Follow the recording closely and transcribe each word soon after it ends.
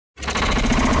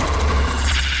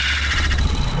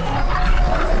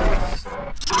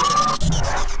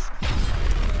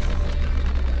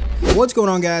What's going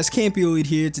on, guys? Campy Elite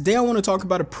here. Today I want to talk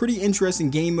about a pretty interesting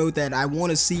game mode that I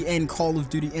want to see in Call of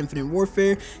Duty Infinite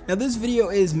Warfare. Now this video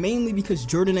is mainly because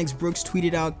Jordan X Brooks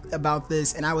tweeted out about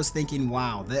this and I was thinking,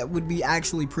 wow, that would be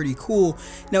actually pretty cool.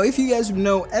 Now if you guys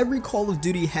know, every Call of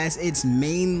Duty has its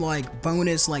main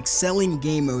bonus selling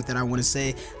game mode that I want to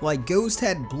say. Like Ghost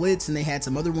had Blitz and they had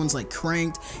some other ones like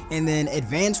Cranked, and then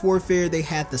Advanced Warfare they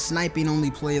had the sniping only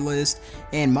playlist,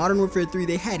 and Modern Warfare 3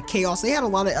 they had Chaos. They had a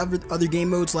lot of other game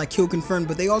modes like Kill Confirmed,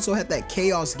 but they also had that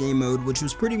Chaos game mode, which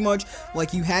was pretty much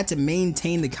like you had to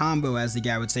maintain the combo, as the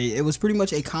guy would say. It was pretty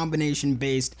much a combination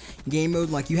based game mode,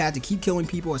 like you had to keep killing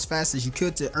people as fast as you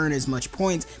could to earn as much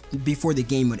points before the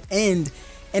game would end.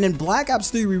 And in Black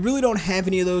Ops 3, we really don't have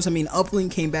any of those. I mean,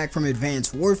 Uplink came back from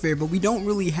Advanced Warfare, but we don't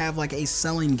really have like a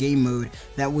selling game mode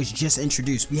that was just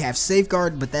introduced. We have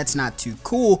Safeguard, but that's not too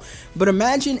cool. But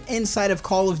imagine inside of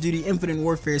Call of Duty Infinite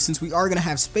Warfare, since we are going to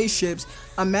have spaceships,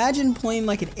 imagine playing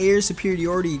like an air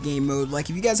superiority game mode. Like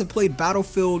if you guys have played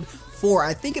Battlefield 4,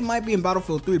 I think it might be in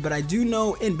Battlefield 3, but I do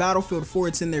know in Battlefield 4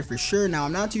 it's in there for sure. Now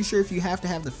I'm not too sure if you have to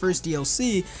have the first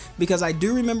DLC, because I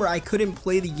do remember I couldn't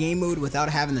play the game mode without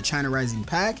having the China Rising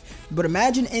pack. But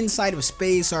imagine inside of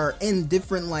space or in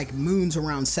different moons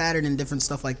around Saturn and different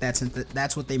stuff like that, since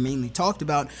that's what they mainly talked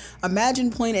about.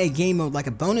 Imagine playing a game mode, like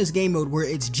a bonus game mode where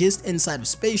it's just inside of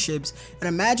spaceships, and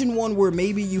imagine one where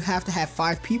maybe you have to have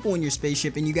 5 people in your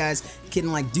spaceship and you guys can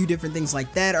do different things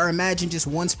like that, or imagine just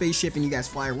one spaceship and you guys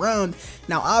fly around.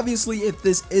 Now obviously if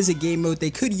this is a game mode, they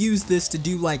could use this to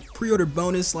do pre-order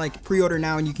bonus, like pre-order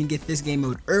now and you can get this game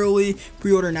mode early,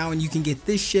 pre-order now and you can get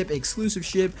this ship, exclusive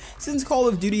ship. Since Call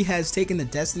of Duty has taken the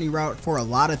Destiny route for a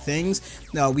lot of things,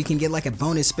 we can get a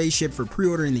bonus spaceship for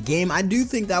pre-ordering the game. I do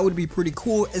think that would be pretty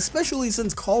cool, especially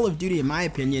since Call of Duty, in my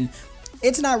opinion,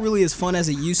 it's not really as fun as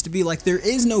it used to be. Like there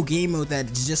is no game mode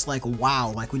that's just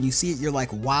wow, when you see it you're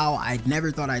like, wow, I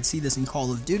never thought I'd see this in Call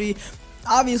of Duty.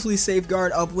 Obviously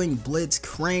Safeguard, Uplink, Blitz,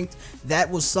 Cranked, that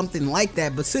was something like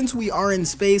that, but since we are in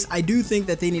space, I do think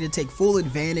that they need to take full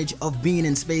advantage of being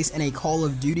in space in a Call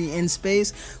of Duty in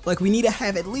space. We need to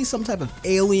have at least some type of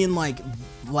alien,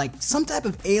 some type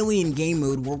of alien game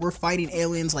mode where we're fighting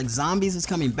aliens. Like zombies is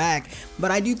coming back, but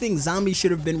I do think zombies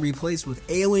should have been replaced with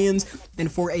aliens.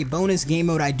 And for a bonus game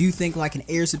mode, I do think an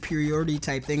air superiority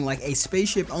type thing, like a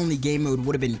spaceship only game mode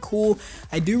would have been cool.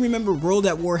 I do remember World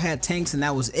at War had tanks and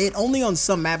that was it. Only on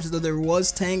some maps though there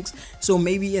was tanks, so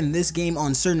maybe in this game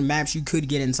on certain maps you could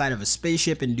get inside of a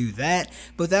spaceship and do that,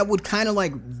 but that would kind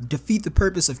of defeat the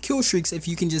purpose of kill streaks if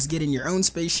you can just get in your own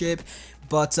spaceship.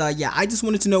 But yeah, I just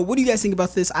wanted to know, what do you guys think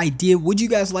about this idea? Would you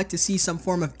guys like to see some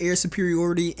form of air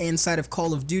superiority inside of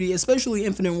Call of Duty, especially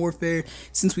Infinite Warfare,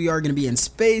 since we are going to be in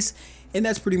space? And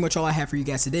that's pretty much all I have for you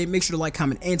guys today. Make sure to like,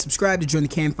 comment, and subscribe to join the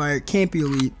campfire. Campy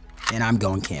Elite, and I'm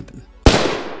going camping.